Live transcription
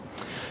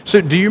So,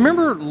 do you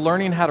remember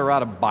learning how to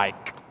ride a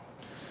bike?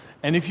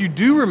 And if you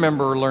do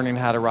remember learning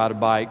how to ride a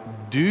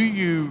bike, do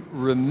you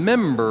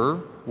remember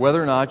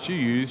whether or not you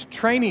used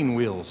training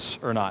wheels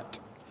or not?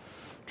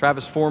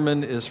 Travis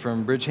Foreman is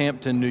from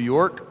Bridgehampton, New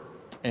York,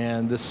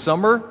 and this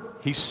summer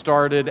he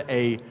started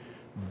a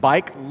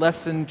bike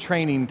lesson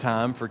training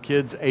time for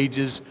kids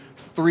ages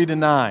 3 to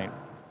 9.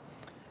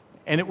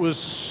 And it was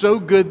so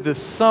good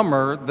this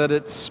summer that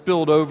it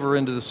spilled over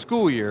into the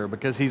school year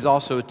because he's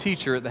also a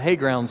teacher at the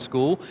Hayground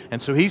School. And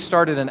so he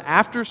started an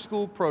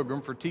after-school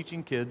program for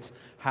teaching kids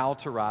how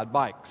to ride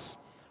bikes.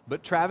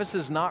 But Travis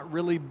is not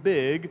really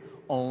big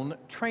on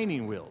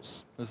training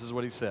wheels. This is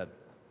what he said.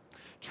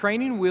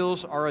 Training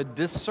wheels are a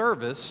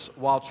disservice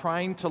while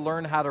trying to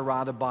learn how to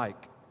ride a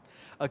bike.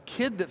 A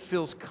kid that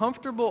feels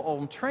comfortable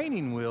on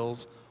training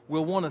wheels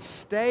will want to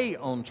stay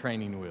on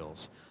training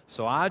wheels.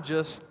 So I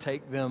just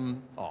take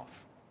them off.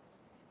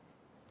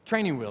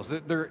 Training wheels,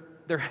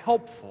 they're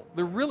helpful.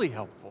 They're really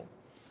helpful.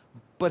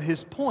 But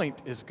his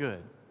point is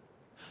good.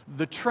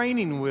 The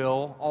training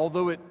wheel,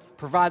 although it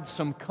provides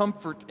some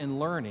comfort in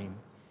learning,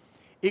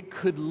 it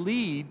could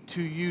lead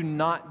to you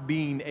not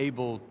being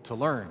able to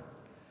learn.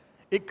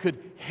 It could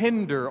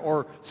hinder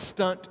or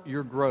stunt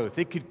your growth.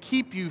 It could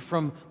keep you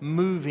from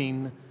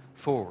moving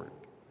forward.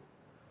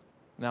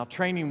 Now,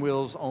 training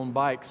wheels on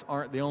bikes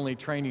aren't the only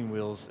training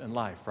wheels in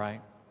life,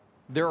 right?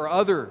 There are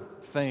other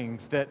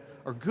things that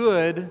are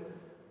good,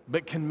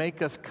 but can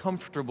make us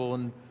comfortable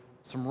in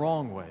some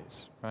wrong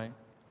ways, right?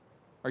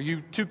 Are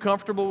you too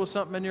comfortable with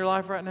something in your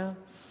life right now?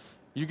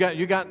 You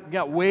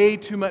got way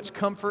too much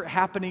comfort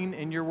happening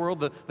in your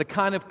world, the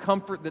kind of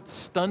comfort that's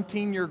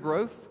stunting your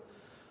growth,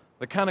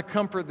 the kind of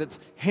comfort that's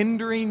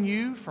hindering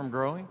you from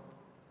growing.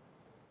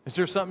 Is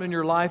there something in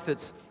your life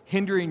that's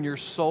hindering your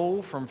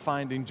soul from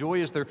finding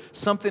joy? Is there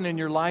something in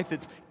your life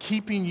that's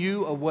keeping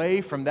you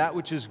away from that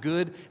which is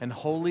good and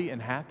holy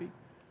and happy?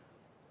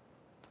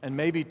 And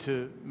maybe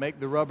to make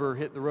the rubber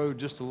hit the road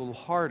just a little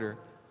harder,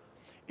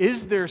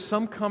 is there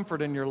some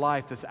comfort in your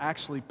life that's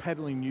actually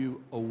pedaling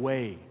you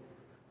away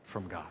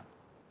from God?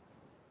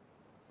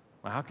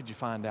 Well, how could you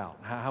find out?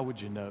 How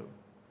would you know?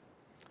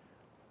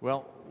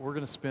 Well, we're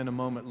going to spend a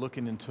moment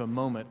looking into a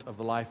moment of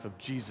the life of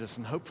Jesus,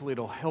 and hopefully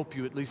it'll help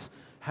you at least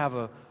have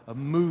a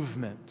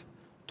movement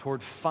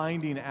toward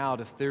finding out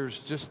if there's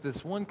just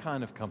this one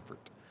kind of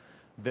comfort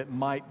that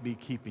might be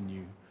keeping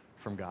you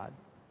from God.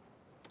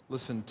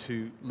 Listen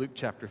to Luke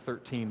chapter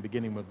 13,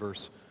 beginning with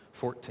verse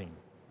 14.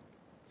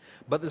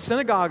 But the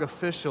synagogue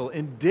official,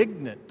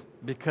 indignant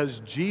because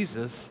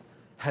Jesus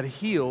had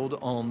healed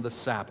on the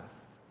Sabbath.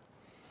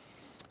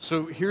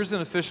 So here's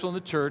an official in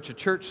the church, a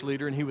church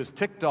leader, and he was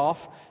ticked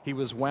off, he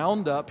was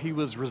wound up, he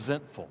was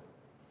resentful.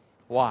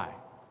 Why?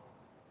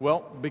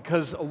 Well,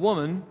 because a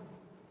woman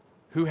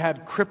who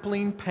had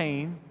crippling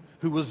pain,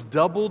 who was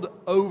doubled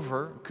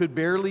over, could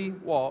barely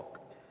walk,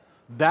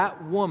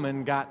 that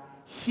woman got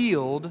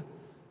healed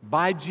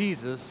by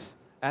Jesus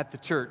at the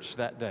church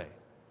that day.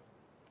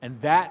 And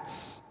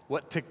that's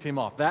what ticked him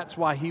off. That's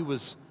why he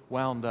was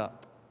wound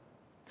up.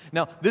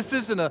 Now, this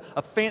isn't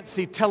a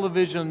fancy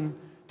televangelism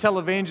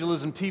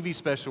TV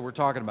special we're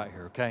talking about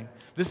here, okay?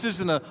 This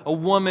isn't a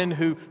woman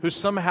who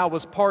somehow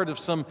was part of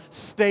some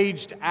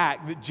staged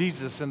act that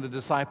Jesus and the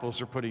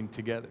disciples are putting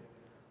together.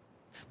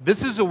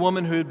 This is a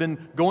woman who had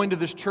been going to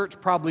this church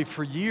probably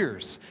for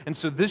years. And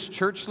so this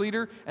church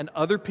leader and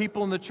other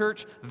people in the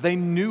church, they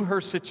knew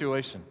her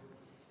situation.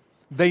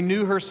 They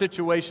knew her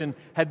situation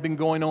had been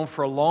going on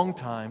for a long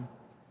time.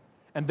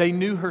 And they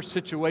knew her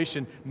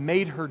situation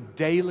made her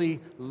daily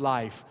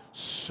life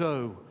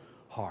so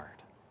hard,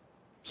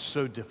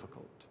 so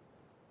difficult.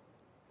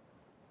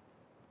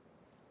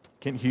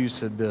 Kent Hughes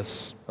said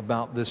this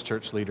about this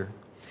church leader.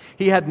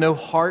 He had no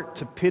heart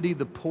to pity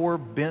the poor,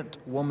 bent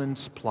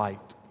woman's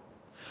plight,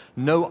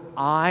 no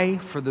eye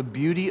for the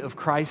beauty of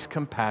Christ's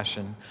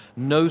compassion,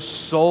 no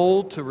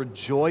soul to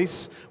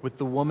rejoice with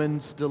the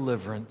woman's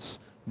deliverance,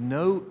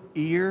 no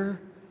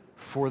ear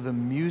for the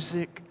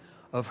music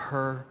of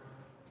her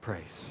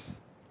praise.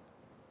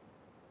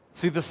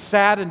 See, the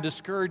sad and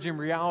discouraging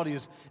reality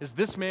is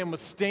this man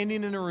was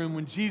standing in a room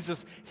when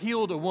Jesus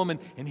healed a woman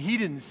and he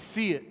didn't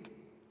see it.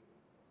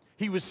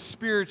 He was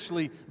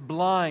spiritually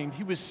blind.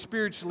 He was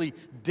spiritually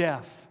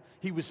deaf.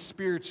 He was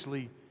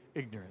spiritually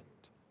ignorant.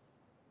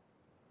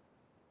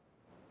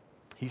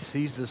 He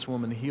sees this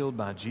woman healed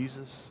by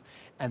Jesus,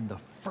 and the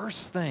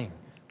first thing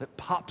that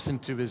pops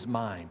into his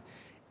mind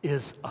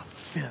is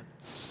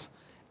offense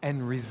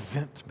and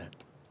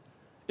resentment.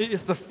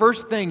 It's the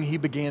first thing he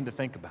began to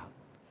think about.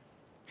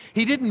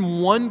 He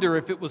didn't wonder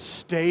if it was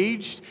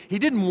staged. He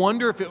didn't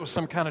wonder if it was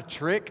some kind of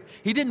trick.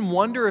 He didn't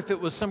wonder if it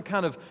was some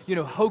kind of,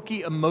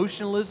 hokey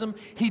emotionalism.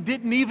 He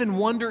didn't even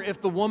wonder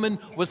if the woman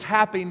was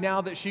happy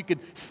now that she could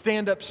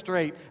stand up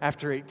straight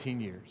after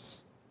 18 years.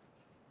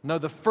 No,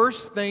 the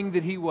first thing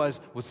that he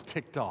was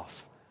ticked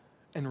off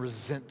and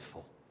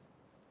resentful.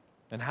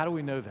 And how do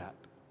we know that?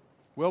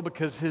 Well,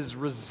 because his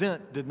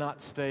resent did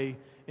not stay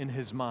in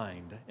his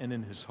mind and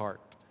in his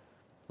heart.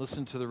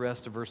 Listen to the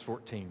rest of verse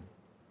 14.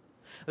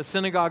 The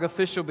synagogue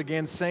official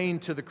began saying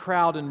to the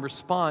crowd in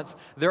response,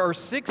 "There are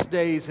 6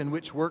 days in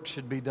which work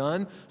should be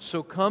done,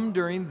 so come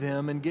during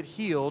them and get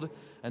healed,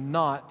 and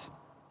not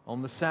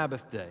on the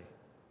Sabbath day."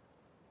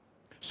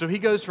 So he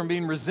goes from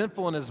being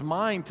resentful in his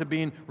mind to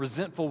being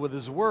resentful with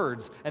his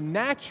words. And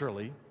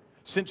naturally,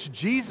 since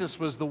Jesus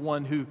was the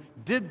one who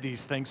did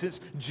these things,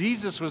 since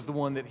Jesus was the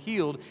one that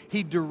healed,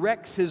 he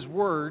directs his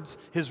words,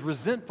 his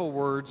resentful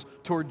words,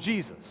 toward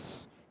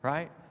Jesus,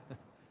 right?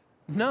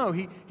 No,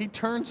 he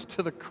turns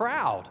to the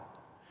crowd.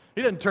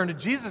 He doesn't turn to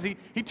Jesus,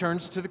 he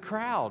turns to the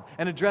crowd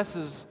and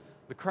addresses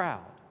the crowd.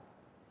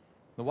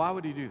 Now, why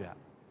would he do that?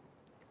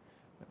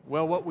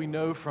 Well, what we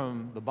know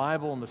from the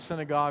Bible and the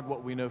synagogue,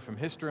 what we know from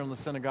history on the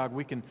synagogue,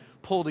 we can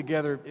pull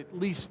together at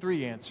least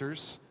 3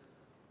 answers.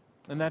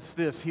 And that's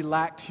this: he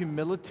lacked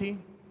humility,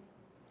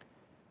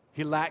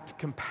 he lacked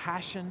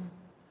compassion,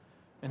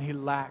 and he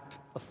lacked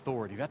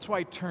authority. That's why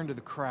he turned to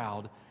the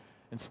crowd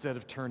instead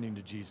of turning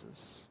to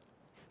Jesus.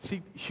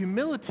 See,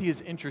 humility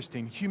is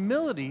interesting.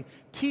 Humility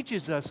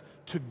teaches us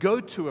to go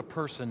to a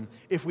person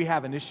if we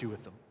have an issue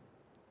with them.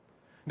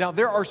 Now,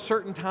 there are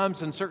certain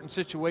times and certain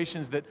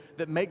situations that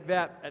make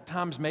that at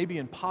times maybe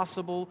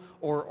impossible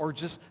or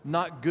just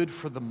not good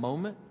for the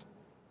moment.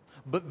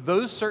 But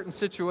those certain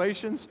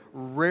situations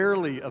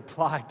rarely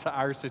apply to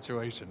our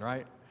situation,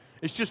 right?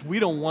 It's just we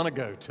don't want to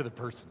go to the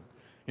person.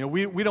 You know,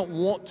 we don't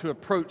want to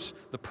approach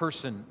the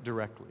person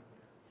directly.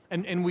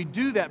 And we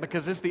do that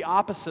because it's the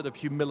opposite of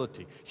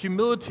humility.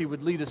 Humility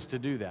would lead us to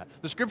do that.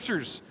 The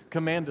Scriptures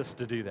command us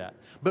to do that.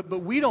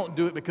 But we don't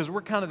do it because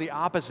we're kind of the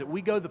opposite.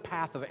 We go the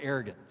path of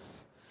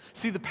arrogance.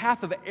 See, the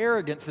path of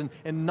arrogance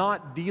and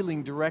not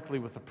dealing directly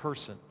with a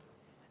person,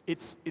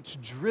 it's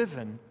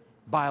driven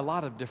by a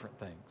lot of different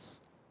things.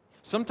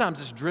 Sometimes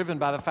it's driven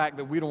by the fact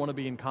that we don't want to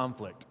be in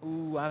conflict.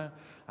 Ooh, I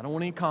don't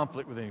want any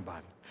conflict with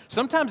anybody.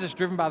 Sometimes it's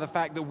driven by the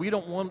fact that we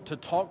don't want to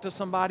talk to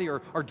somebody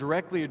or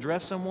directly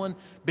address someone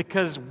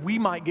because we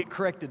might get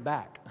corrected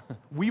back.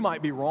 We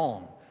might be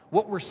wrong.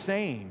 What we're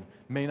saying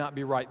may not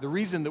be right. The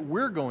reason that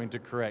we're going to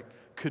correct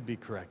could be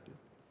corrected.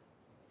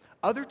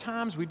 Other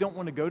times we don't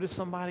want to go to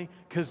somebody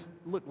because,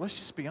 look, let's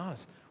just be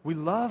honest. We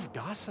love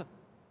gossip.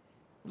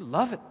 We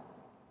love it.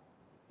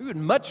 We would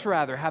much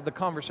rather have the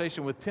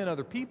conversation with 10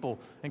 other people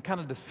and kind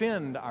of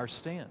defend our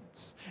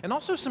stance. And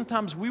also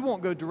sometimes we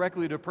won't go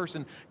directly to a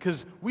person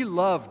because we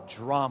love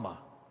drama.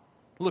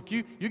 Look,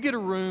 you get a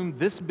room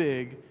this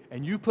big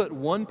and you put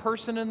one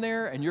person in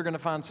there and you're going to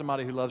find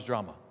somebody who loves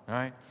drama, all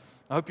right?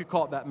 I hope you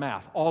caught that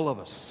math. All of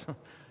us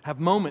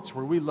have moments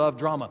where we love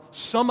drama.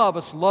 Some of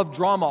us love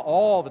drama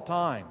all the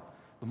time.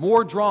 The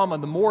more drama,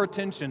 the more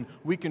attention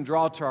we can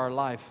draw to our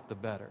life, the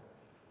better.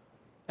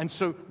 And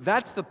so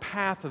that's the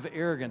path of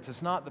arrogance.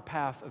 It's not the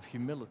path of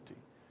humility.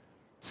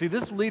 See,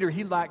 this leader,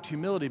 he lacked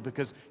humility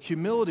because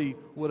humility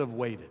would have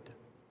waited.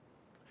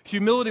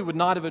 Humility would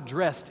not have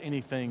addressed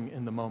anything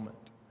in the moment.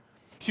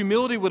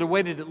 Humility would have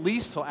waited at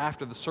least till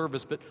after the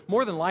service, but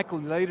more than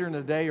likely later in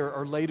the day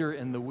or later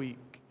in the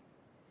week.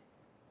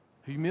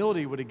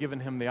 Humility would have given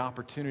him the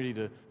opportunity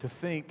to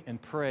think and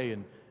pray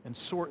and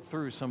sort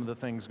through some of the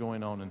things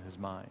going on in his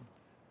mind.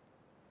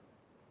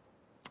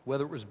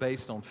 Whether it was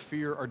based on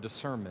fear or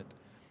discernment,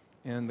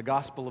 in the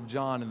Gospel of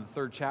John, in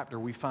the 3rd chapter,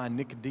 we find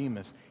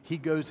Nicodemus. He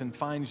goes and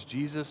finds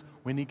Jesus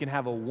when he can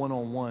have a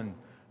one-on-one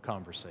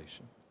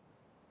conversation.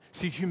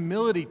 See,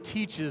 humility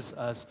teaches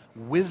us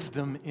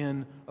wisdom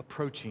in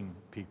approaching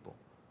people.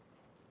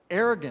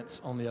 Arrogance,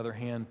 on the other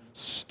hand,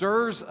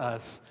 stirs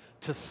us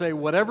to say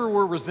whatever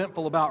we're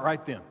resentful about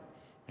right then.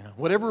 You know,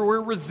 whatever we're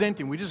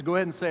resenting, we just go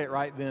ahead and say it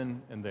right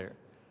then and there.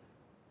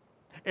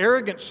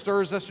 Arrogance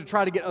stirs us to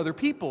try to get other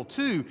people,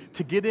 too,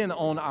 to get in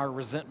on our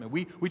resentment.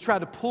 We try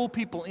to pull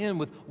people in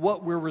with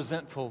what we're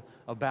resentful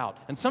about.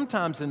 And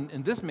sometimes,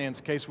 in this man's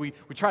case, we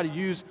try to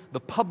use the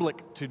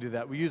public to do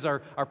that. We use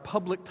our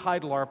public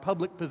title, our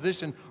public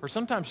position, or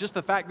sometimes just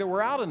the fact that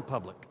we're out in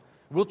public.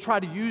 We'll try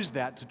to use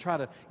that to try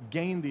to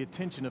gain the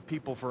attention of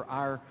people for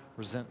our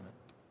resentment.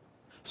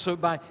 So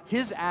by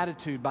his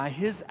attitude, by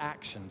his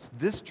actions,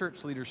 this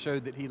church leader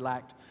showed that he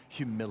lacked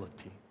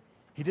humility.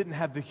 He didn't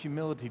have the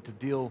humility to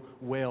deal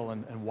well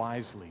and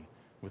wisely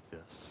with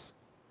this.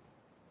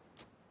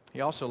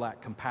 He also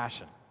lacked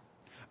compassion.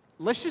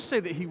 Let's just say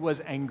that he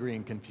was angry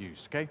and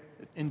confused, okay?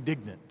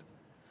 Indignant.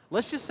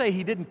 Let's just say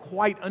he didn't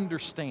quite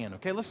understand,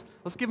 okay? Let's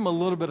give him a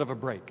little bit of a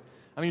break.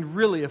 I mean,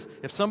 really,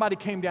 if somebody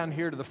came down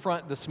here to the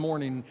front this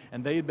morning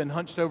and they had been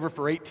hunched over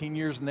for 18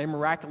 years and they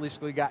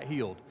miraculously got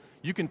healed,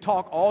 you can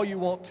talk all you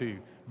want to,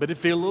 but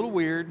it'd feel a little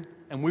weird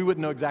and we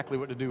wouldn't know exactly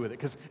what to do with it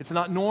because it's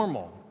not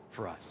normal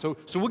for us. So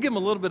we'll give him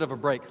a little bit of a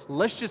break.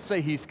 Let's just say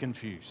he's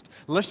confused.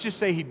 Let's just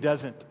say he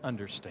doesn't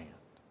understand.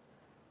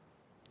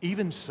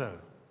 Even so,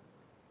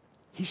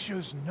 he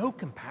shows no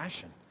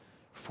compassion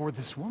for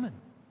this woman.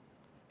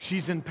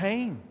 She's in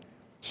pain.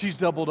 She's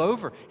doubled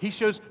over. He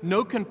shows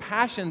no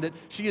compassion that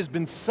she has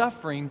been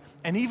suffering,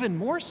 and even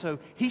more so,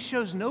 he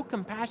shows no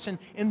compassion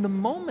in the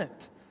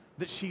moment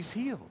that she's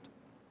healed.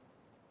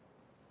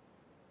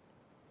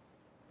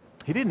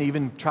 He didn't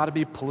even try to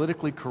be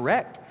politically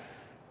correct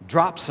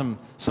Drop some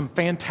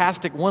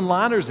fantastic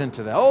one-liners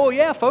into that. Oh,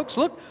 yeah, folks,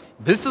 look,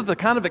 this is the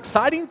kind of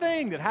exciting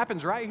thing that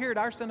happens right here at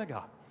our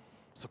synagogue.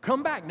 So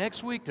come back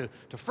next week to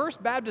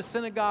First Baptist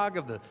Synagogue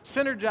of the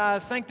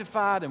Synergized,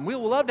 Sanctified, and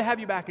we'll love to have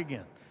you back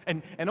again.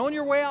 And on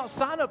your way out,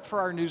 sign up for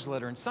our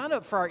newsletter and sign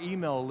up for our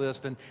email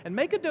list and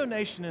make a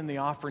donation in the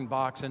offering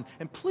box,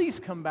 and please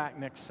come back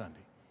next Sunday.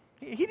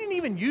 He didn't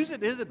even use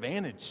it to his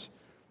advantage.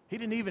 He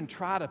didn't even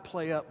try to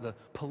play up the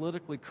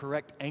politically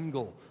correct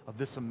angle of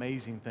this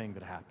amazing thing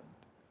that happened.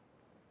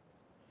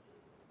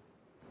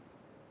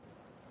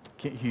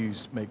 Kent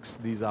Hughes makes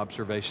these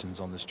observations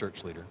on this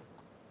church leader.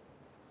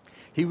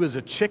 He was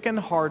a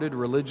chicken-hearted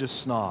religious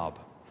snob.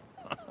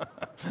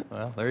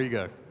 Well, there you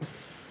go.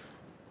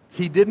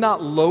 He did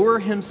not lower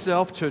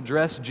himself to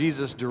address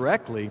Jesus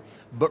directly,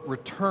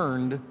 but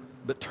turned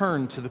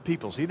to the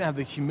people. So he didn't have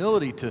the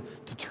humility to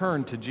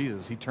turn to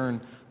Jesus. He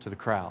turned to the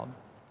crowd.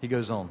 He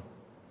goes on.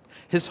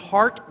 His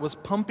heart was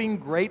pumping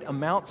great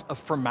amounts of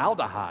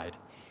formaldehyde.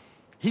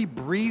 He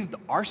breathed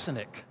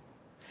arsenic.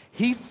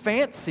 He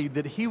fancied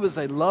that he was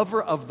a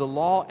lover of the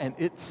law and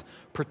its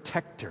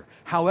protector.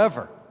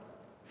 However,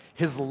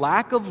 his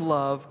lack of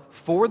love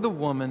for the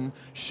woman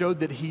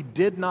showed that he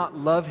did not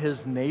love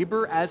his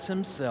neighbor as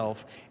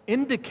himself,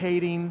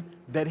 indicating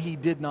that he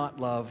did not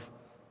love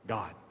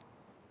God.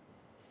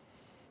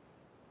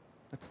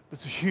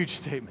 That's a huge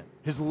statement.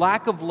 His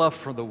lack of love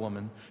for the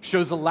woman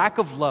shows a lack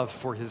of love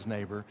for his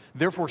neighbor,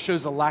 therefore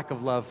shows a lack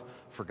of love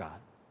for God.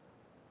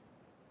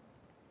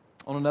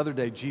 On another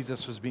day,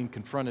 Jesus was being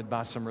confronted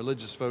by some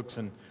religious folks,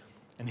 and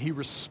he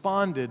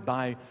responded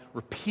by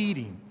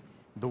repeating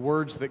the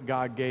words that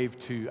God gave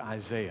to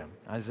Isaiah.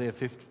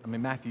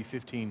 Matthew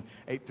 15,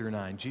 8 through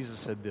 9. Jesus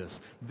said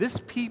this,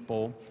 "This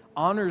people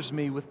honors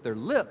me with their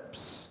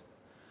lips,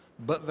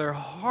 but their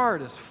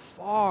heart is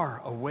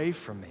far away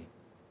from me.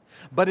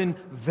 But in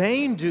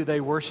vain do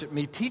they worship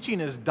me, teaching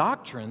as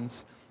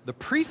doctrines the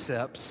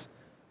precepts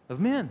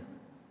of men."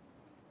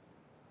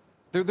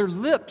 Their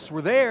lips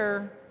were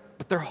there,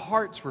 but their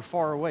hearts were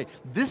far away.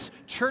 This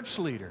church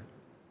leader,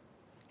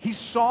 he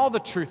saw the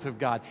truth of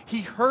God.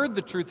 He heard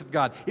the truth of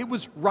God. It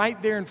was right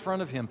there in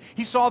front of him.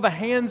 He saw the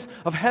hands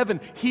of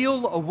heaven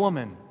heal a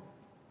woman.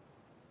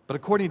 But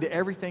according to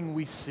everything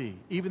we see,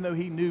 even though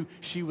he knew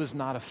she was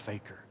not a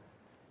faker,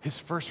 his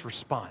first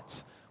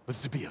response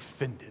was to be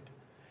offended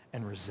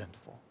and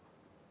resentful.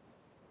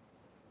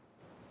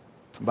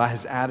 By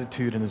his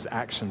attitude and his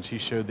actions, he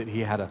showed that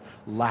he had a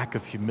lack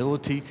of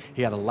humility,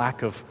 he had a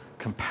lack of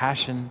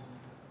compassion,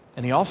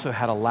 and he also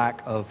had a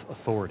lack of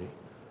authority.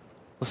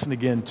 Listen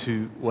again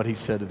to what he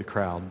said to the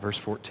crowd, verse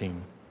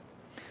 14.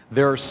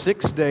 "There are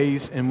 6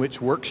 days in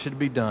which work should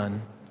be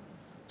done,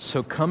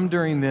 so come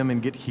during them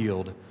and get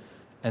healed,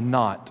 and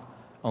not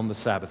on the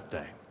Sabbath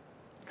day."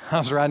 I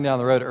was riding down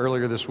the road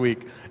earlier this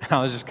week, and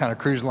I was just kind of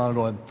cruising along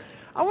going,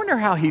 I wonder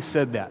how he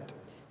said that,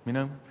 you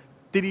know?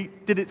 Did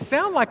it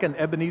sound like an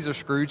Ebenezer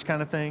Scrooge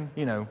kind of thing?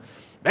 You know,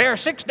 "There are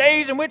 6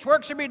 days in which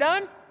work should be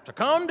done, so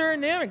come during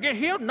them and get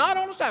healed, not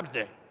on the Sabbath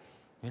day."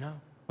 You know,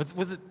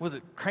 was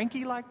it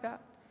cranky like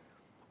that?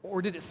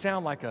 Or did it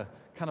sound like a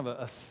kind of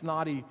a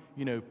snotty,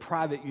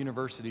 private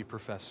university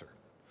professor?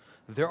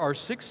 "There are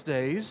 6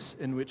 days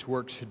in which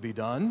work should be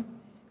done,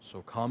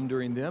 so come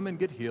during them and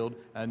get healed,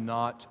 and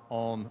not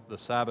on the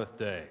Sabbath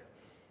day."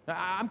 Now,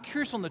 I'm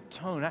curious on the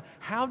tone.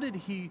 How did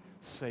he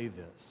say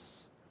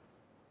this?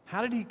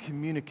 How did he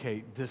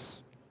communicate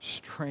this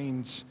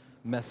strange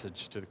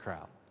message to the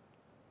crowd?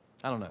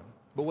 I don't know.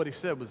 But what he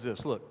said was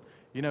this: look,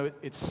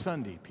 it's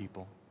Sunday,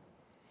 people.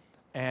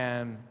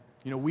 And,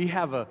 we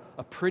have a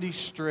pretty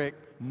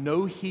strict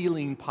no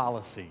healing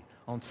policy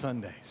on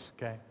Sundays,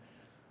 okay?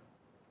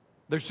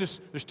 There's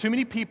too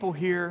many people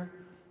here.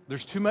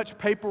 There's too much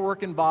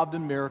paperwork involved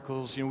in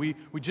miracles. We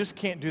just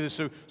can't do this.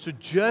 So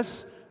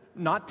just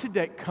not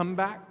today. Come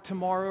back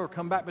tomorrow or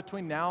come back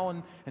between now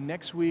and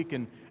next week,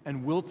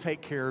 and we'll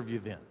take care of you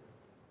then.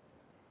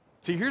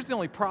 See, here's the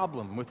only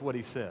problem with what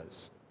he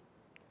says.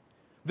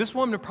 This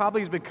woman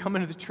probably has been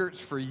coming to the church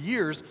for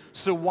years,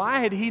 so why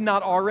had he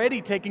not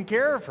already taken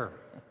care of her?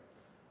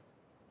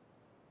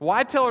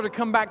 Why tell her to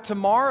come back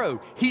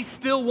tomorrow? He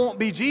still won't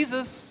be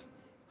Jesus.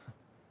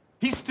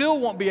 He still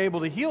won't be able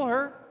to heal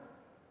her.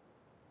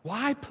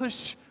 Why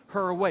push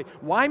her away?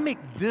 Why make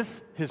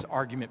this his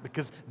argument?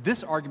 Because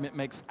this argument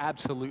makes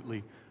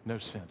absolutely no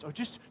sense. Oh,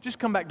 just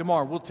come back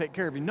tomorrow. We'll take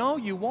care of you. No,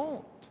 you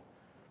won't.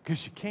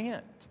 Because you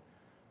can't.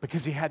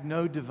 Because he had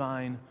no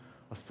divine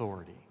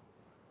authority.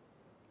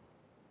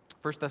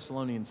 1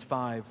 Thessalonians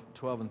 5,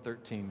 12 and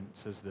 13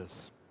 says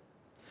this: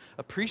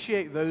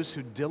 "Appreciate those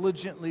who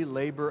diligently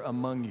labor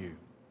among you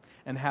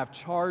and have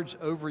charge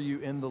over you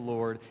in the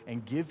Lord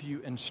and give you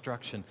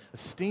instruction.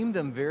 Esteem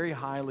them very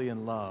highly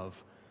in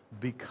love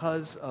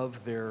because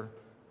of their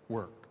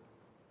work."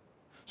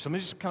 So let me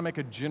just kind of make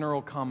a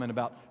general comment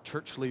about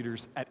church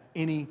leaders at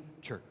any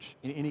church,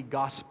 in any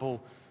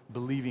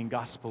gospel-believing,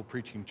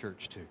 gospel-preaching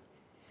church too.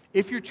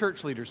 If your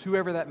church leaders,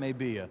 whoever that may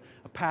be, a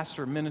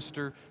pastor,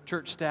 minister,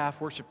 church staff,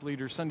 worship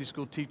leaders, Sunday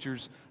school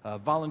teachers,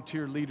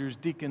 volunteer leaders,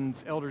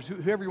 deacons, elders,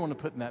 whoever you want to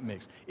put in that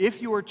mix,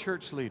 if your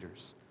church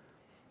leaders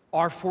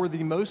are, for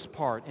the most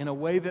part, in a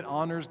way that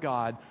honors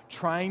God,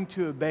 trying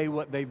to obey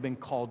what they've been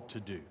called to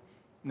do.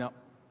 Now,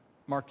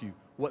 mark you,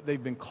 what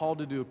they've been called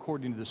to do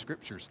according to the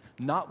Scriptures,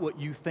 not what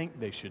you think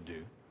they should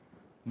do,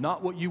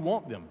 not what you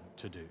want them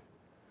to do,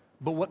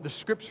 but what the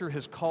Scripture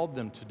has called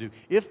them to do.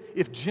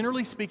 If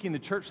generally speaking, the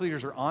church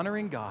leaders are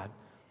honoring God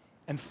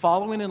and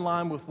following in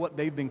line with what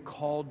they've been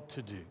called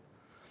to do,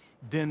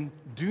 then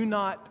do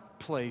not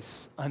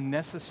place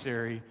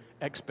unnecessary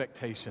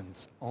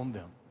expectations on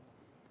them.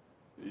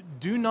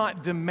 Do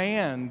not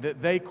demand that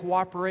they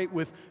cooperate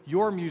with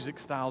your music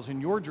styles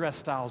and your dress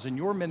styles and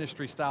your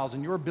ministry styles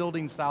and your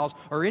building styles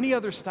or any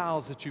other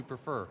styles that you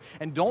prefer.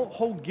 And don't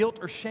hold guilt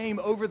or shame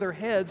over their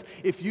heads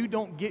if you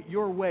don't get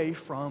your way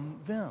from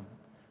them.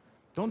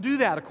 Don't do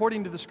that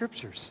according to the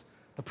Scriptures.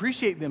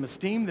 Appreciate them,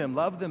 esteem them,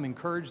 love them,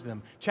 encourage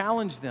them,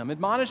 challenge them,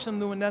 admonish them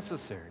when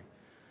necessary.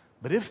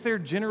 But if they're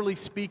generally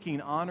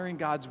speaking, honoring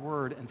God's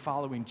word and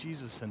following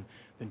Jesus, then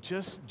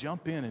just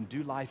jump in and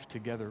do life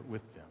together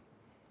with them.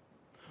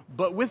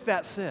 But with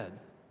that said,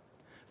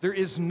 there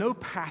is no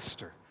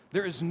pastor,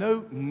 there is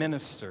no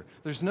minister,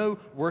 there's no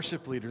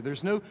worship leader,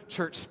 there's no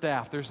church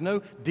staff, there's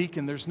no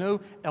deacon, there's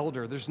no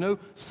elder, there's no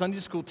Sunday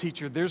school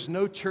teacher, there's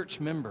no church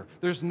member,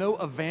 there's no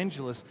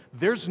evangelist,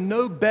 there's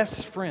no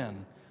best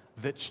friend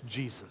that's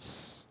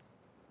Jesus.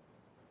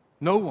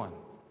 No one.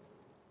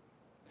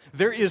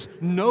 There is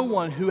no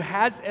one who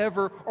has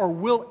ever or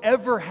will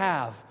ever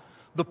have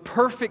the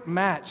perfect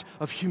match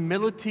of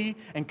humility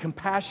and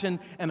compassion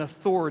and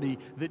authority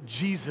that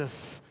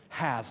Jesus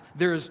has.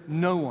 There is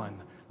no one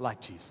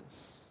like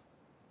Jesus.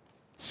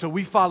 So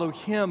we follow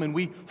Him and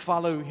we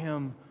follow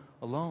Him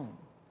alone.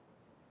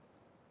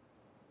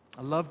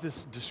 I love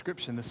this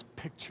description, this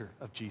picture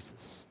of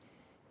Jesus.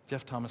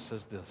 Jeff Thomas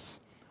says this: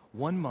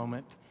 one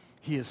moment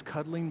He is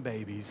cuddling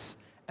babies,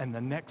 and the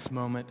next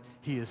moment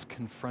He is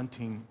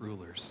confronting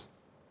rulers.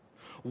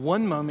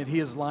 One moment He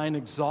is lying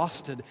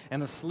exhausted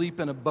and asleep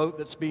in a boat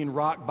that's being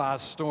rocked by a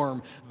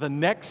storm. The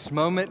next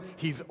moment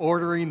He's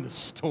ordering the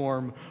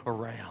storm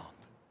around.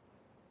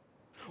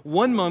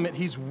 One moment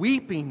He's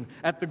weeping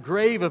at the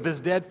grave of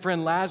His dead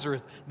friend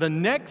Lazarus. The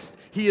next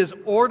He is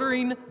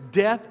ordering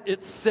death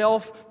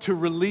itself to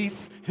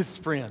release His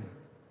friend.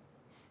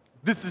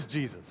 This is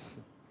Jesus.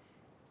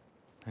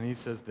 And He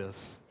says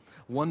this: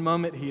 one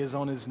moment He is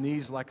on His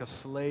knees like a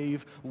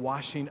slave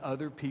washing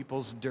other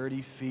people's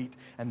dirty feet,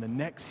 and the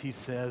next He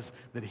says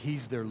that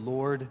He's their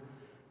Lord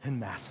and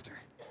Master.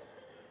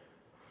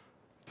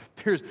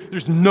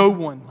 There's no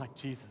one like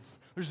Jesus.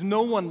 There's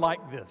no one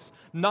like this.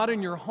 Not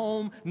in your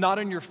home, not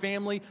in your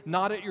family,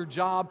 not at your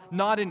job,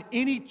 not in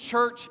any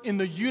church in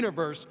the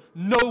universe.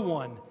 No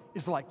one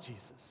is like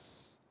Jesus.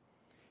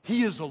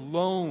 He is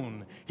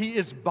alone. He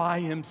is by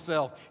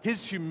Himself.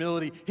 His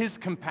humility, His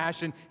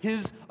compassion,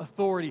 His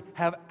authority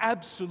have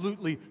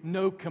absolutely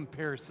no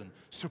comparison.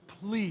 So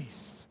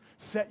please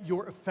set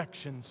your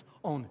affections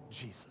on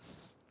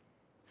Jesus.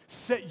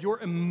 Set your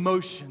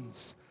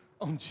emotions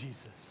on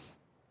Jesus.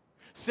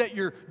 Set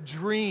your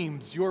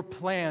dreams, your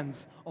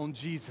plans on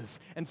Jesus.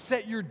 And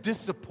set your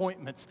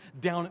disappointments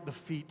down at the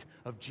feet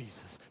of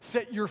Jesus.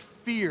 Set your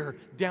fear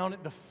down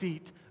at the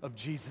feet of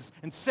Jesus.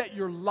 And set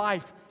your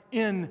life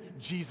in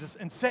Jesus,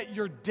 and set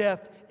your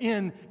death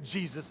in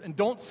Jesus. And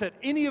don't set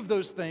any of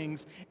those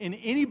things in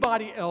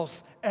anybody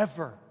else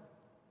ever.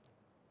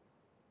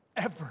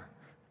 Ever.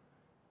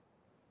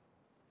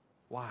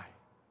 Why?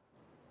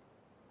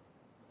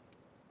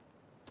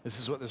 This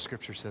is what the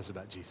Scripture says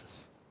about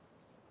Jesus.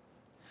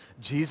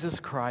 Jesus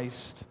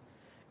Christ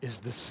is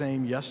the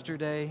same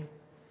yesterday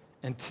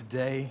and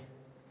today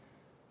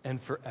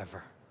and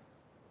forever.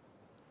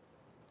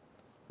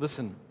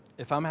 Listen,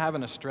 if I'm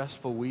having a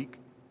stressful week,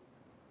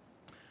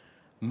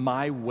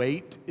 my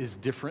weight is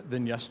different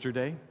than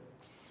yesterday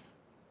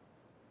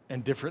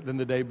and different than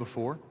the day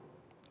before,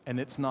 and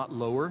it's not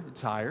lower, it's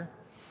higher.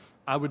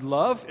 I would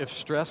love if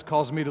stress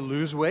caused me to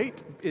lose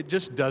weight. It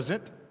just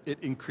doesn't. It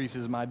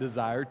increases my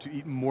desire to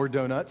eat more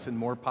donuts and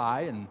more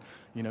pie and,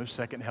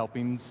 second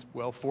helpings,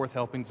 fourth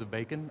helpings of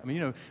bacon. I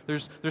mean,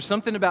 there's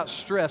something about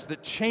stress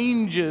that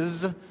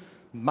changes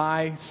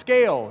my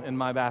scale in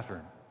my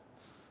bathroom.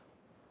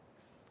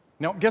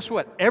 Now, guess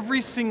what? Every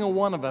single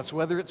one of us,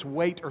 whether it's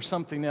weight or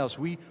something else,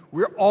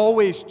 we're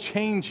always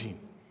changing.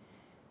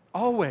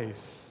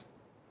 Always.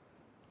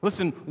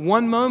 Listen,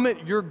 one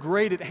moment you're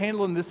great at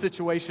handling this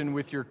situation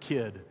with your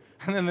kid,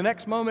 and then the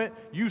next moment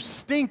you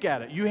stink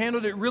at it. You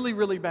handled it really,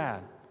 really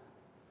bad.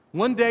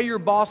 One day your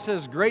boss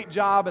says, great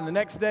job, and the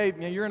next day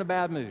you're in a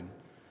bad mood.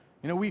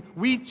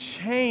 We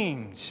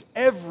change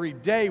every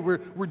day. We're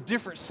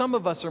different. Some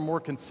of us are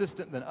more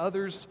consistent than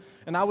others,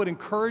 and I would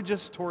encourage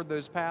us toward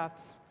those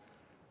paths.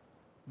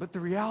 But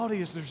the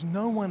reality is there's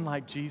no one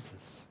like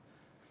Jesus.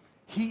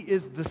 He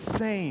is the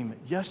same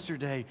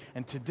yesterday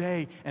and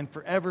today and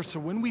forever. So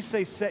when we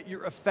say set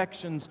your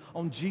affections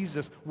on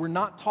Jesus, we're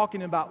not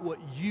talking about what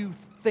you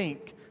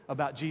think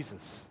about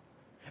Jesus.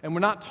 And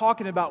we're not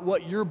talking about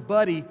what your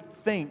buddy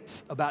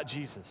thinks about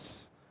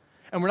Jesus.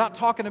 And we're not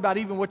talking about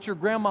even what your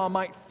grandma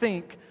might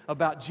think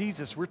about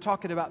Jesus. We're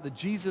talking about the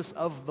Jesus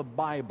of the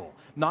Bible.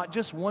 Not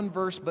just one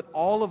verse, but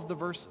all of the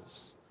verses.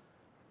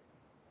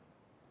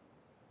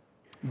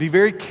 Be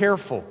very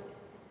careful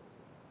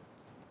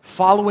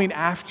following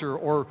after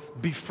or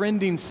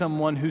befriending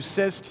someone who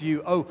says to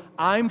you, oh,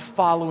 I'm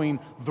following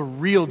the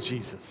real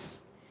Jesus.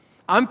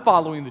 I'm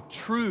following the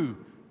true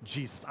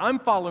Jesus. I'm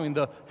following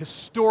the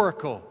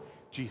historical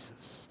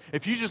Jesus.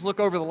 If you just look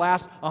over the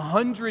last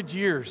 100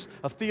 years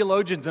of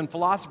theologians and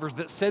philosophers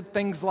that said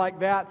things like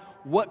that,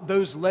 what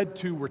those led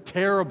to were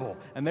terrible,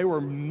 and they were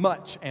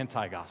much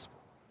anti-gospel.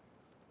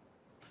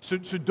 So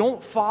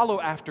don't follow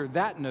after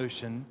that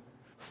notion.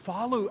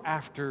 Follow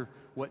after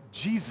what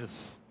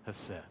Jesus has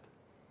said.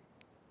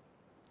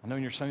 I know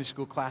in your Sunday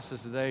school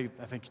classes today,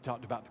 I think you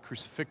talked about the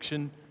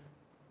crucifixion.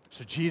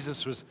 So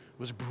Jesus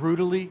was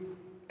brutally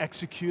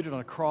executed on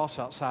a cross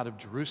outside of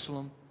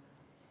Jerusalem.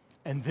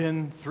 And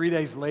then 3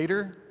 days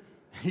later,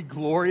 he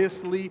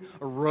gloriously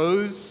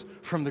arose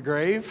from the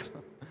grave.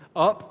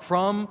 Up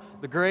from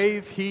the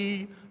grave,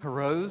 he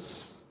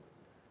arose.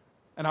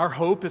 And our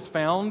hope is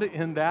found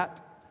in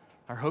that.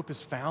 Our hope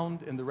is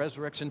found in the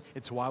resurrection.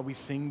 It's why we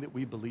sing that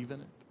we believe in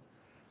it.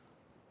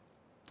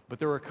 But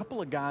there were a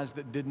couple of guys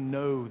that didn't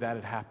know that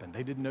had happened.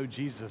 They didn't know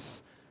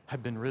Jesus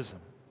had been risen.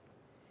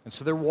 And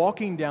so they're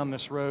walking down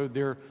this road.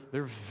 They're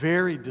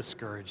very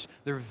discouraged.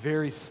 They're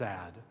very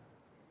sad.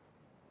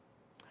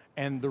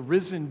 And the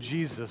risen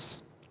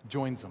Jesus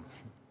joins them,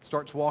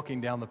 starts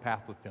walking down the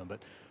path with them.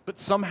 But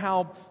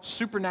somehow,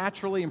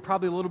 supernaturally and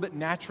probably a little bit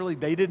naturally,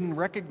 they didn't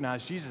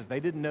recognize Jesus. They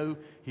didn't know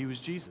he was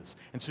Jesus.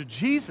 And so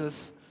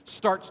Jesus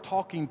starts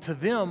talking to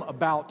them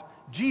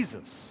about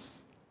Jesus.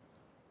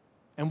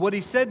 And what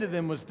he said to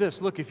them was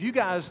this: look, if you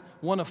guys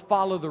want to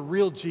follow the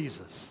real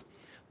Jesus,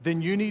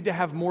 then you need to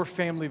have more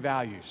family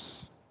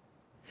values.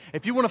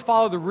 If you want to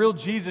follow the real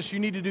Jesus, you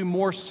need to do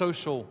more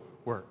social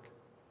work.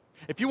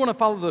 If you want to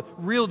follow the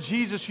real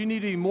Jesus, you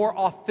need to be more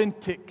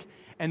authentic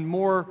and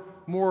more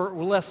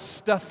or less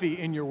stuffy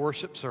in your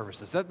worship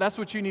services. That's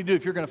what you need to do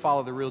if you're going to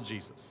follow the real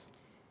Jesus.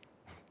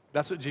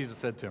 That's what Jesus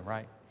said to him,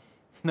 right?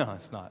 No,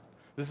 it's not.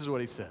 This is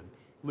what he said.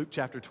 Luke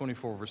chapter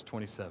 24, verse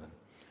 27.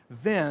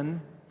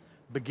 Then,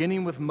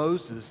 beginning with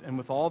Moses and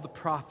with all the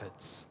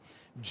prophets,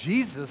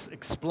 Jesus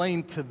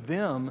explained to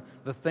them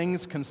the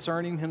things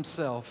concerning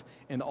himself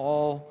in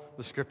all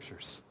the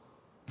scriptures.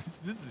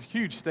 This is a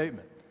huge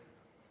statement.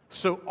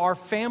 So are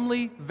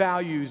family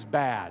values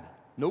bad?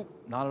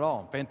 Nope, not at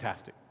all.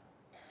 Fantastic.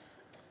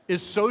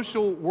 Is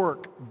social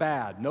work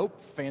bad?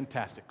 Nope,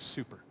 fantastic,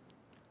 super.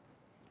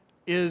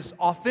 Is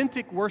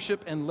authentic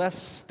worship and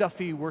less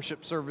stuffy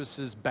worship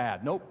services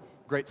bad? Nope,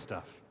 great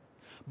stuff.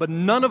 But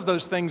none of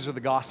those things are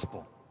the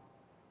gospel.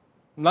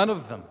 None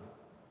of them.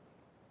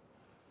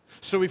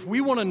 So if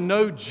we want to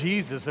know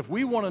Jesus, if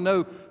we want to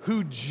know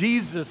who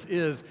Jesus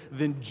is,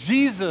 then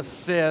Jesus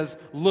says,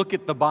 look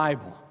at the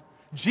Bible.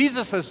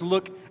 Jesus says,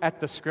 look at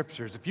the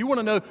scriptures. If you want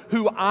to know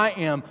who I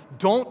am,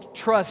 don't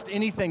trust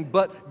anything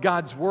but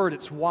God's word.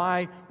 It's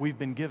why we've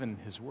been given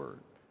his word.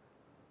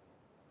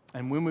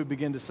 And when we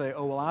begin to say,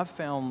 oh, well, I've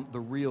found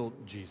the real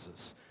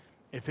Jesus,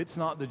 if it's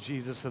not the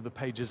Jesus of the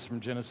pages from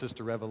Genesis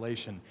to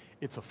Revelation,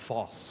 it's a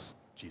false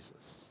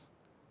Jesus.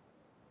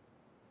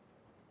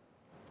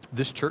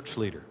 This church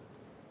leader,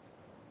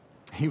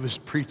 he was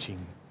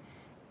preaching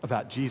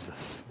about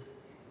Jesus.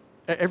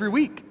 Every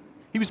week,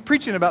 he was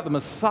preaching about the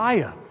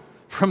Messiah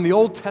from the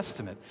Old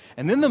Testament.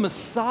 And then the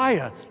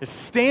Messiah is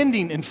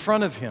standing in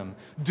front of him,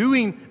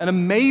 doing an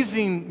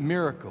amazing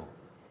miracle.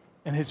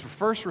 And his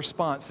first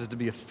response is to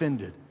be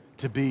offended,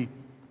 to be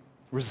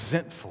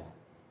resentful,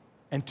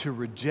 and to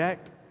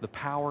reject the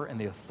power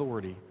and the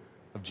authority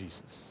of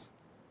Jesus.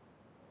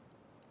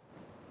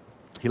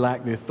 He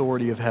lacked the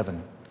authority of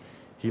heaven.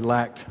 He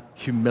lacked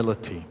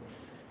humility.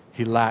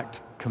 He lacked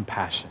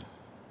compassion.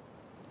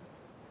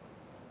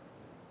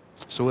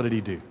 So what did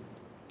he do?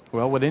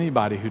 Well, what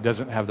anybody who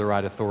doesn't have the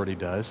right authority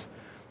does,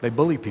 they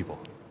bully people.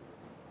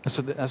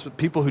 That's what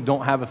people who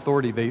don't have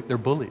authority, they're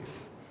bullies.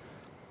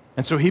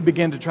 And so he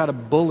began to try to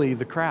bully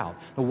the crowd.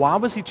 Now, why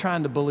was he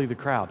trying to bully the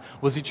crowd?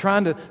 Was he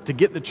trying to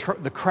get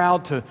the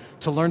crowd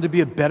to learn to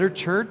be a better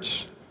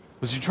church?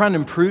 Was he trying to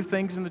improve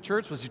things in the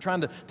church? Was he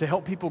trying to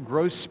help people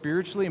grow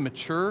spiritually and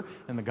mature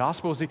in the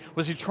gospel?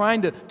 Was he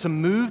trying to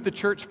move the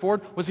church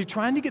forward? Was he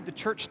trying to get the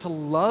church to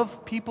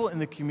love people in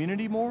the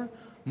community more?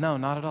 No,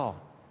 not at all.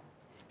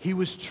 He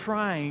was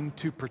trying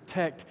to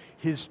protect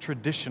his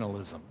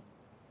traditionalism.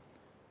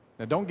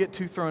 Now, don't get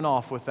too thrown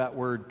off with that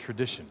word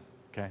tradition,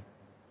 okay?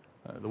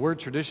 The word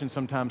tradition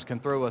sometimes can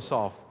throw us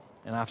off,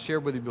 and I've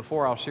shared with you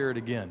before, I'll share it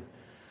again.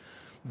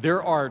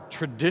 There are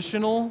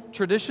traditional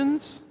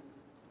traditions,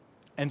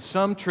 and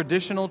some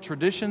traditional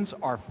traditions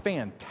are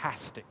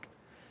fantastic,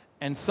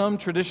 and some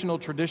traditional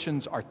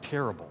traditions are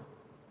terrible.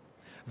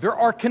 There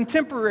are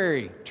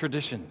contemporary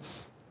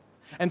traditions,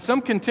 and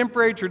some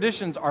contemporary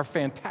traditions are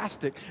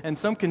fantastic, and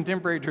some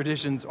contemporary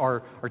traditions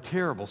are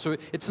terrible. So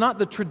it's not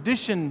the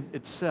tradition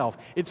itself,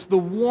 it's the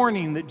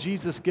warning that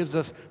Jesus gives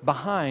us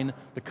behind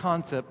the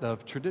concept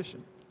of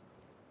tradition.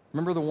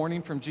 Remember the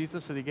warning from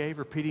Jesus that he gave,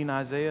 repeating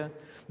Isaiah?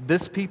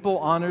 This people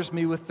honors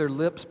me with their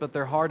lips, but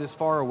their heart is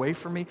far away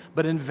from me.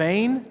 But in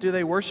vain do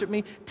they worship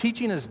me,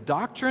 teaching as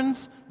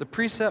doctrines the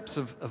precepts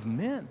of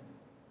men.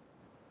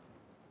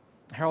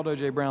 Harold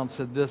O.J. Brown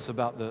said this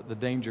about the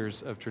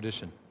dangers of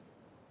tradition.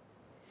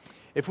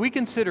 If we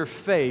consider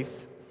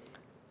faith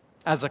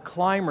as a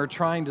climber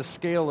trying to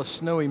scale a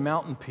snowy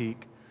mountain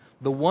peak,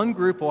 the one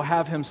group will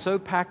have him so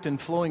packed in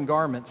flowing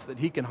garments that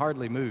he can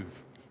hardly move.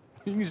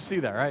 You can just see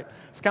that, right?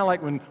 It's kind of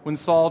like when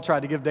Saul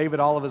tried to give David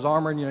all of his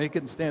armor, and he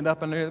couldn't stand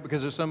up under it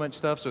because there's so much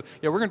stuff. So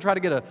we're going to try to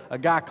get a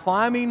guy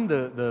climbing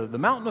the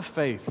mountain of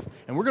faith,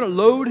 and we're going to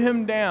load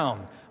him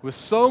down with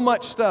so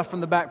much stuff from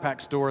the backpack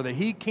store that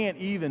he can't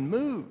even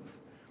move.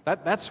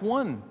 That's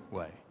one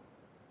way.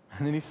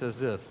 And then he says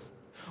this,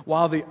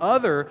 while the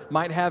other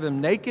might have him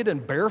naked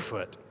and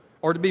barefoot,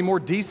 or to be more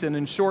decent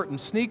in short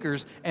and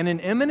sneakers, and in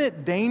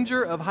imminent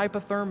danger of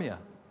hypothermia.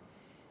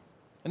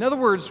 In other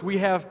words, we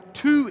have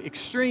two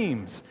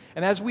extremes.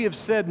 And as we have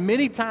said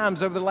many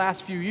times over the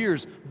last few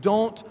years,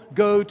 don't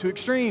go to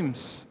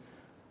extremes.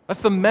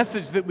 That's the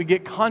message that we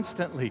get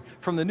constantly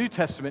from the New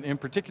Testament in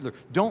particular.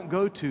 Don't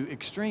go to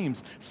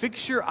extremes.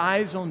 Fix your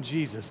eyes on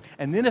Jesus.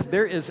 And then if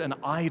there is an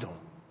idol,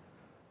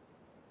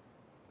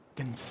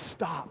 then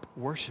stop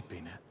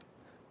worshiping it.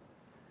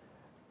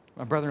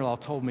 My brother-in-law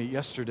told me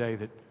yesterday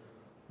that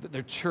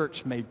their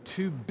church made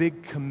two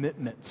big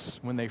commitments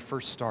when they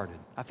first started.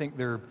 I think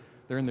they're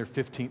in their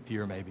 15th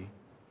year maybe.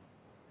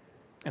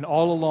 And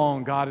all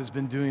along, God has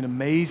been doing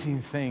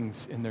amazing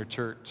things in their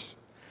church.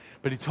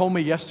 But he told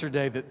me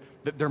yesterday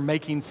that they're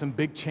making some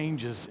big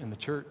changes in the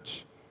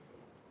church.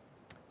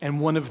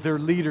 And one of their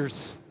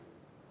leaders,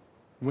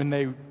 when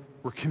they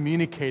were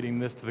communicating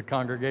this to the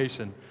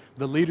congregation,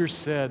 the leader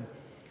said,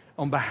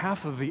 on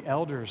behalf of the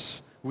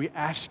elders, we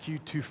ask you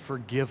to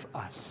forgive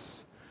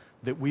us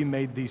that we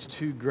made these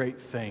two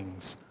great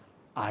things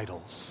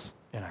idols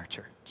in our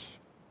church.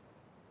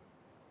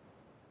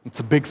 It's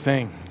a big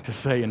thing to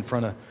say in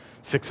front of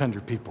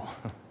 600 people.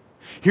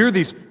 Here are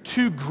these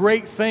two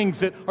great things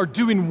that are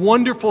doing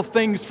wonderful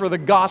things for the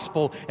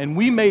gospel, and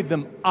we made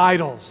them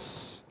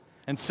idols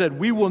and said,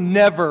 we will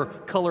never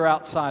color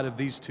outside of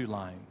these two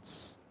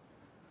lines.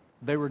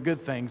 They were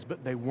good things,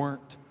 but they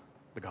weren't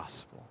the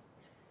gospel.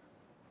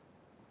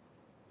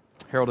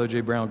 Harold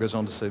O.J. Brown goes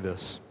on to say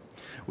this.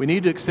 We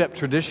need to accept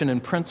tradition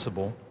and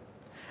principle,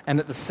 and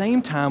at the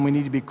same time, we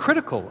need to be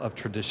critical of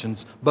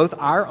traditions, both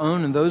our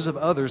own and those of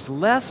others,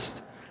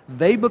 lest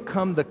they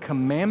become the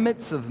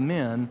commandments of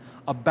men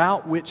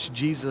about which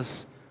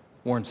Jesus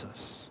warns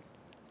us.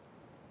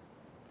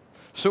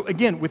 So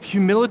again, with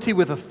humility,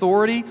 with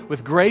authority,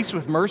 with grace,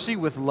 with mercy,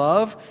 with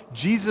love,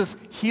 Jesus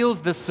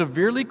heals this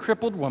severely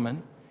crippled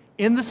woman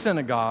in the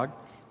synagogue,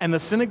 and the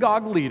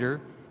synagogue leader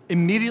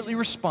immediately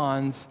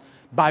responds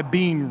by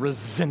being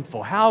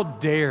resentful. How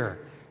dare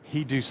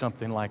he do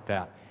something like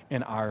that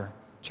in our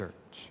church?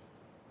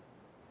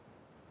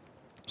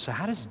 So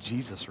how does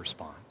Jesus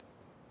respond?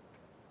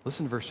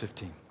 Listen to verse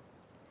 15.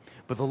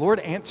 But the Lord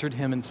answered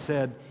him and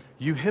said,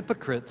 you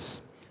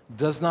hypocrites,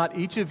 does not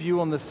each of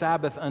you on the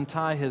Sabbath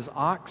untie his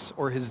ox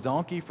or his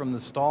donkey from the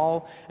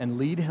stall and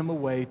lead him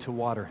away to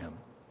water him?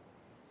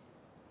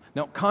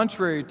 Now,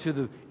 contrary to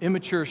the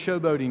immature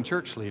showboating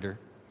church leader,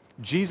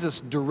 Jesus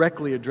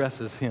directly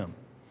addresses him.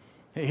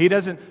 He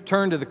doesn't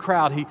turn to the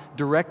crowd, he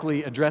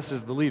directly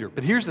addresses the leader.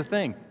 But here's the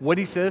thing, what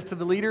he says to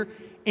the leader,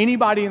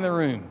 anybody in the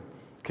room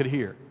could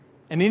hear.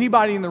 And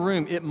anybody in the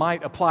room, it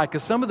might apply,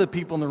 because some of the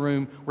people in the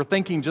room were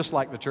thinking just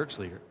like the church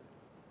leader.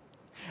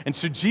 And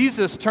so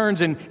Jesus turns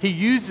and he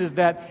uses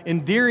that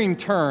endearing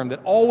term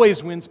that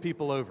always wins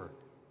people over.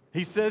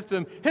 He says to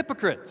them,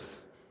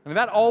 hypocrites. I mean,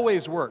 that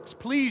always works.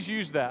 Please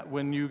use that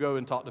when you go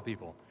and talk to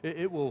people.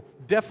 It will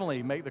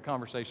definitely make the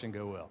conversation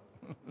go well.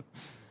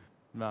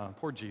 No,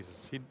 poor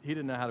Jesus. He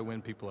didn't know how to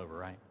win people over,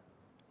 right?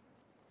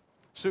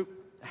 So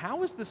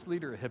how is this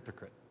leader a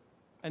hypocrite?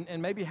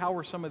 And maybe how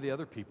were some of the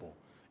other people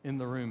in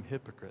the room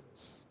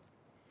hypocrites?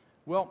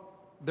 Well,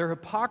 their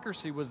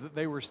hypocrisy was that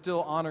they were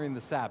still honoring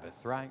the Sabbath,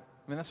 right?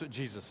 I mean, that's what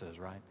Jesus says,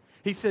 right?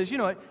 He says, you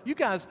know what, you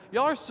guys,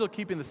 y'all are still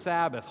keeping the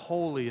Sabbath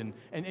holy, and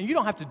you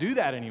don't have to do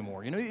that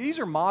anymore. You know, these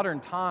are modern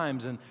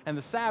times, and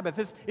the Sabbath,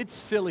 it's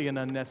silly and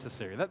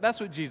unnecessary.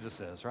 That's what Jesus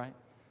says, right?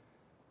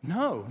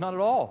 No, not at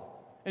all.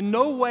 In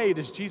no way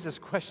does Jesus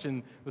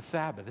question the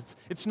Sabbath.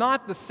 It's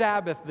not the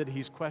Sabbath that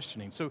he's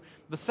questioning. So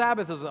the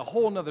Sabbath is a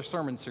whole other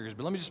sermon series,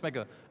 but let me just make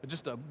a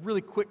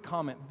really quick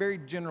comment, very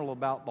general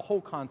about the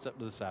whole concept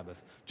of the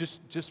Sabbath,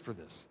 just for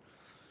this.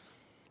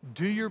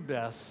 Do your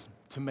best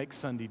to make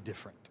Sunday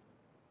different.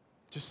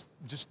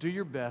 Just do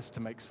your best to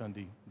make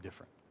Sunday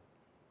different.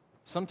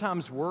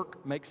 Sometimes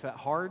work makes that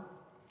hard.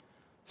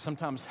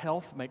 Sometimes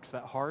health makes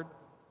that hard.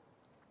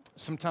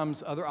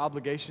 Sometimes other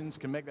obligations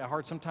can make that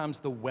hard. Sometimes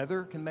the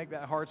weather can make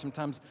that hard.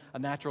 Sometimes a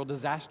natural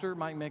disaster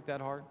might make that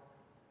hard.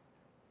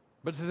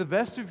 But to the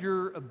best of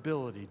your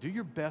ability, do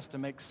your best to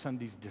make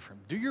Sundays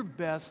different. Do your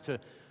best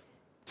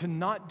to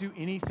not do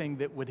anything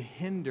that would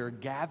hinder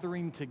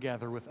gathering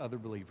together with other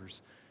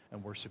believers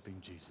and worshiping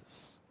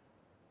Jesus.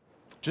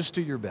 Just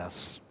do your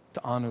best.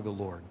 to honor the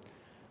Lord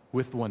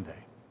with one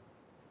day,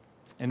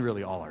 and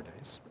really all our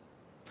days.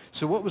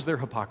 So what was their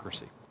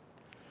hypocrisy?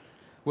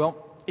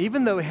 Well,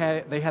 even though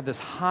they had this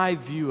high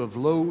view of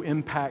low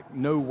impact,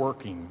 no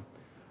working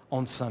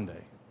on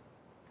Sunday,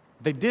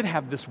 they did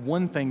have this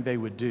one thing they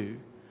would do.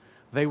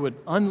 They would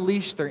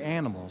unleash their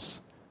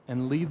animals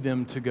and lead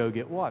them to go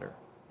get water.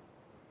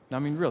 I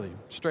mean, really,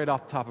 straight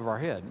off the top of our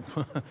head.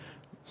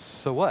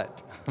 So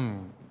what?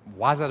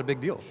 Why is that a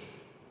big deal?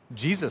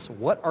 Jesus,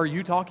 what are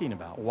you talking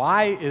about?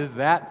 Why is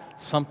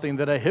that something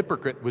that a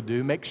hypocrite would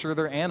do, make sure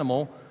their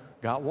animal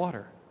got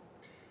water?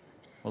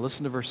 Well,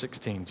 listen to verse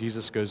 16.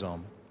 Jesus goes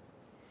on.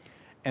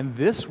 And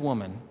this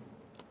woman,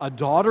 a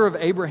daughter of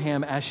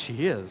Abraham as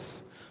she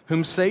is,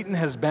 whom Satan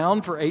has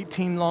bound for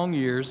 18 long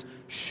years,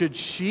 should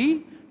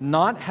she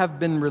not have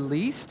been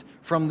released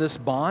from this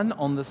bond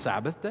on the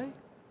Sabbath day?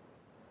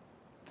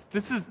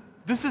 This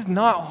is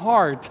not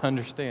hard to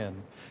understand.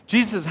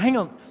 Jesus says, hang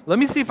on, let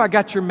me see if I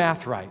got your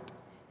math right.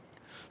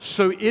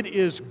 So it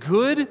is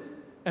good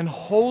and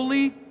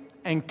holy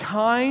and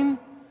kind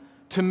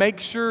to make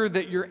sure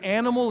that your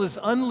animal is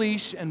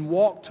unleashed and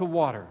walk to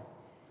water.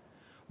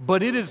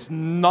 But it is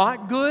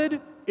not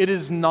good, it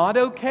is not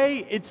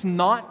okay, it's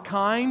not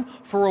kind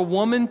for a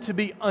woman to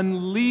be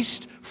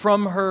unleashed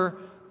from her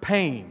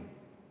pain.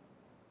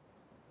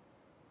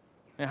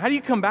 Now, how do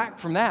you come back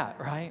from that,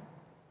 right?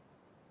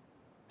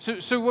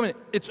 So women,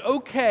 it's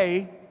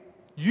okay,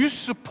 you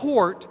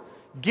support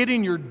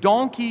getting your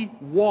donkey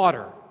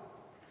water,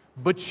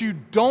 but you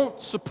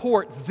don't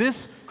support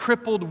this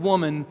crippled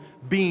woman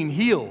being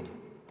healed.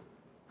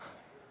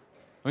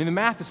 I mean, the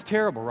math is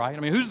terrible, right? I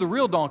mean, who's the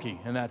real donkey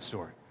in that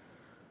story?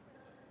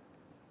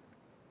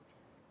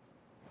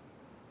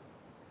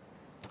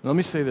 Let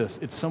me say this.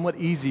 It's somewhat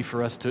easy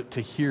for us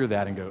to hear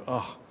that and go,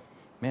 oh,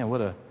 man,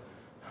 what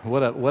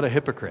a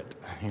hypocrite,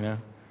 you know?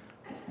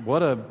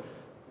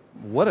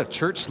 What a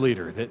church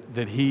leader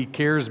that he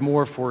cares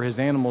more for his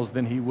animals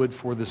than he would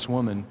for this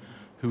woman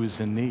who is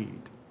in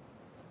need.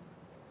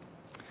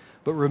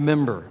 But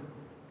remember,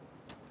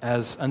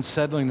 as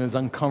unsettling and as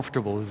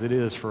uncomfortable as it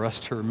is for us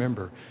to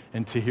remember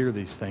and to hear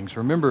these things,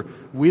 remember,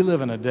 we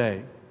live in a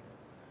day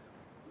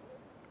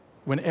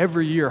when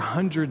every year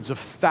hundreds of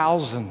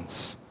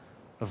thousands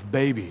of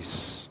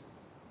babies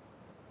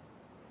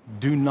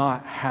do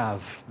not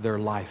have their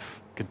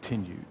life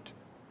continued.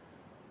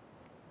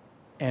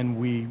 And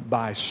we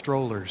buy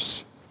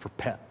strollers for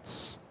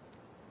pets.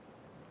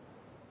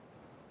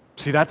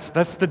 See, that's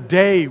the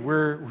day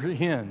we're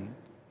in.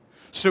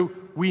 So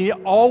we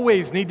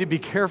always need to be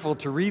careful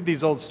to read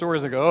these old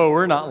stories and go, oh,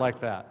 we're not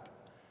like that.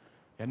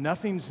 And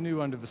nothing's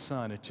new under the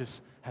sun. It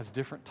just has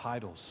different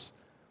titles.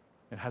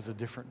 It has a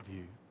different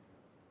view.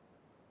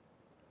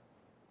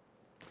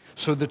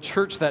 So the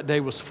church that day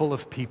was full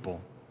of people,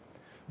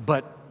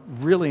 but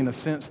really, in a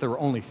sense, there were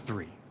only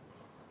three: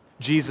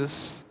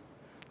 Jesus,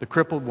 the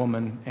crippled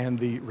woman, and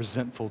the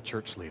resentful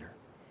church leader.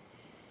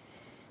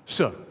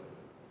 So,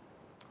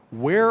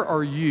 where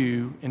are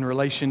you in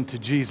relation to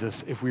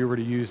Jesus if we were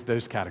to use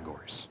those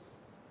categories?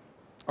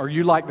 Are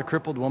you like the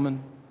crippled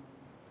woman?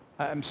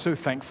 I'm so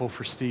thankful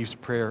for Steve's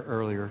prayer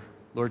earlier.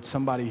 Lord,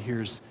 somebody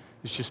here is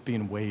just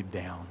being weighed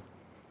down.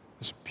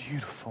 It's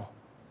beautiful.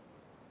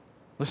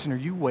 Listen, are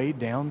you weighed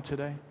down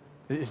today?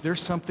 Is there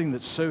something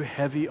that's so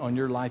heavy on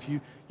your life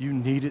you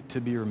need it to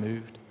be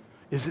removed?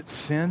 Is it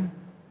sin?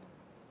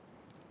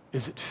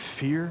 Is it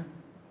fear?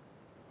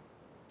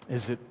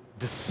 Is it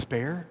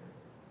despair?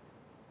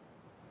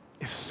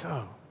 If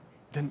so,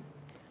 then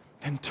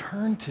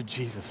turn to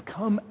Jesus.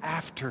 Come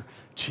after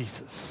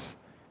Jesus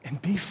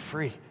and be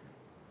free.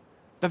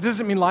 That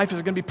doesn't mean life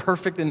is going to be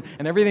perfect and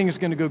everything is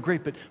going to go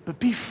great, but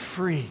be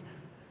free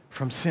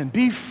from sin.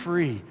 Be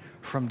free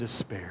from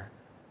despair.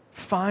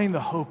 Find the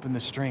hope and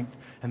the strength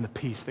and the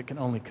peace that can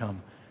only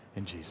come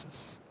in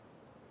Jesus.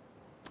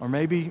 Or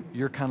maybe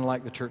you're kind of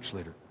like the church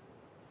leader.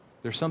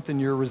 There's something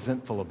you're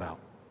resentful about.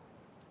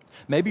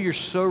 Maybe you're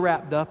so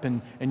wrapped up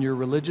in your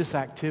religious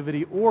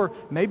activity, or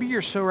maybe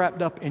you're so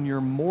wrapped up in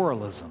your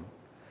moralism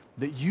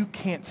that you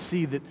can't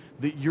see that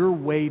you're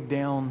weighed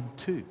down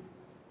too.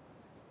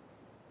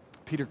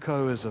 Peter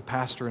Coe is a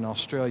pastor in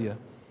Australia,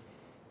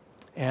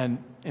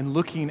 and in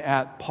looking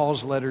at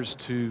Paul's letters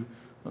to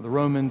the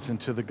Romans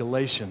and to the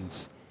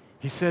Galatians,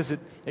 he says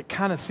it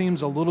kind of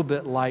seems a little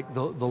bit like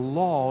the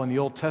law in the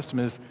Old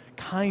Testament is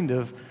kind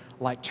of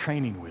like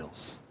training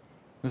wheels.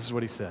 This is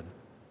what he said.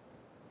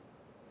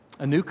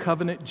 A new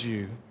covenant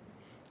Jew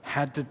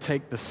had to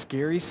take the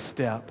scary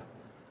step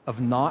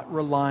of not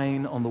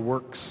relying on the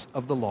works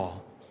of the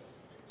law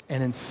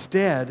and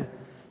instead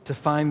to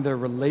find their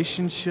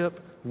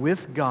relationship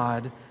with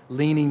God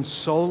leaning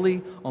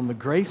solely on the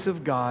grace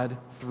of God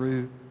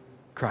through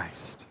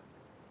Christ.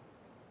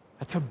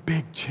 That's a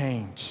big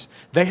change.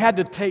 They had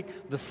to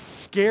take the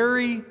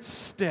scary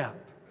step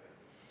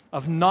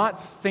of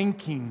not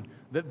thinking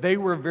that they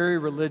were very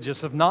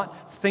religious, of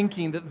not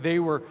thinking that they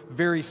were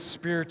very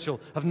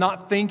spiritual, of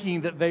not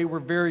thinking that they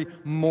were very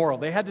moral.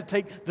 They had to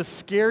take the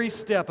scary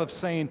step of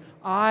saying,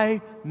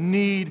 I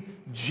need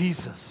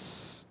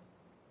Jesus.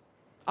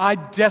 I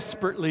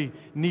desperately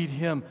need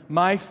Him.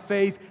 My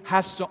faith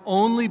has to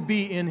only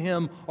be in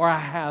Him, or I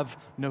have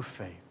no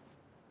faith.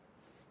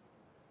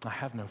 I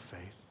have no faith.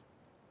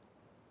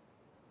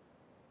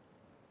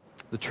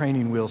 The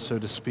training wheel, so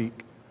to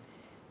speak,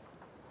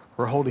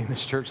 we're holding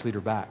this church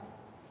leader back.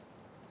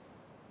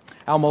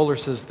 Al Mohler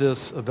says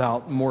this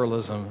about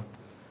moralism.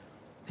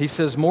 He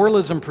says,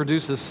 moralism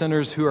produces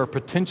sinners who are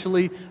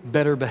potentially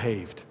better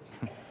behaved.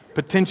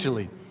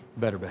 Potentially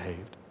better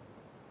behaved.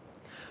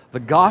 The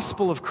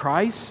gospel of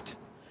Christ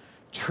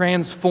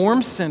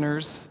transforms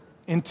sinners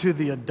into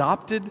the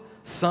adopted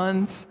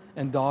sons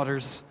and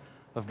daughters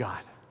of God.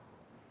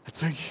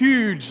 That's a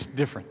huge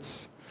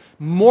difference.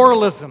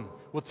 Moralism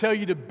will tell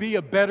you to be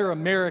a better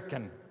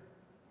American.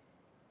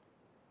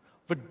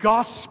 The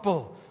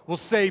gospel will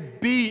say,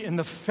 be in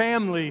the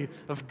family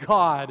of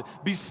God.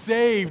 Be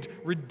saved,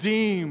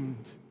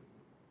 redeemed.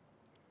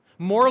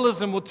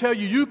 Moralism will tell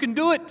you, you can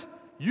do it.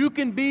 You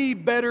can be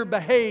better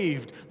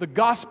behaved. The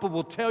gospel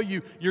will tell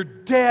you, you're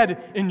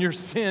dead in your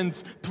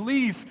sins.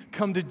 Please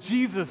come to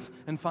Jesus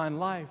and find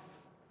life.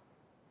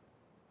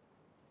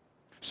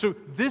 So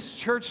this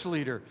church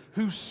leader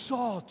who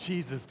saw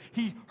Jesus,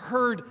 he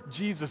heard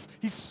Jesus,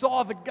 he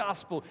saw the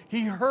gospel,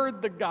 he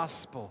heard the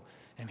gospel,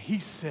 and he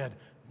said,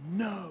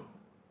 no,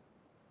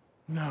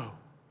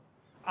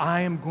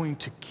 I am going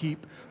to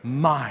keep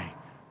my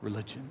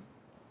religion.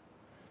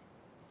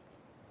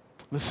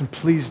 Listen,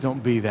 please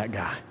don't be that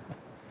guy.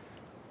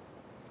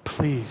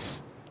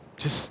 Please,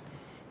 just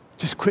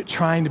quit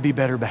trying to be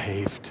better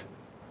behaved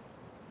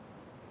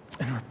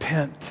and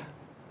repent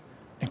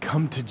and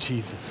come to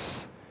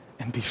Jesus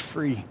and be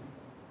free.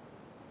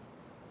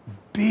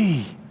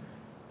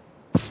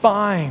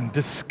 Find,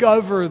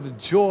 discover the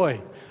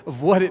joy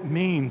of what it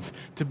means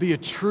to be a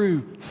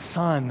true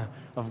son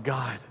of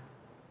God.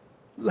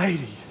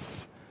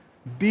 Ladies,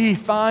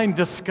 find,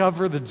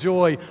 discover the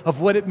joy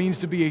of what it means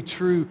to be a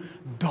true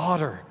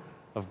daughter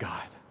of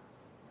God.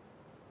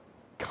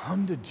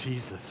 Come to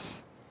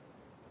Jesus.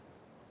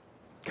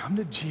 Come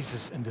to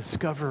Jesus and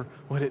discover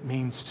what it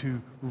means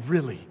to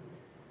really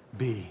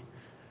be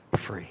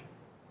free.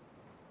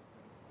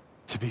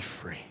 To be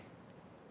free.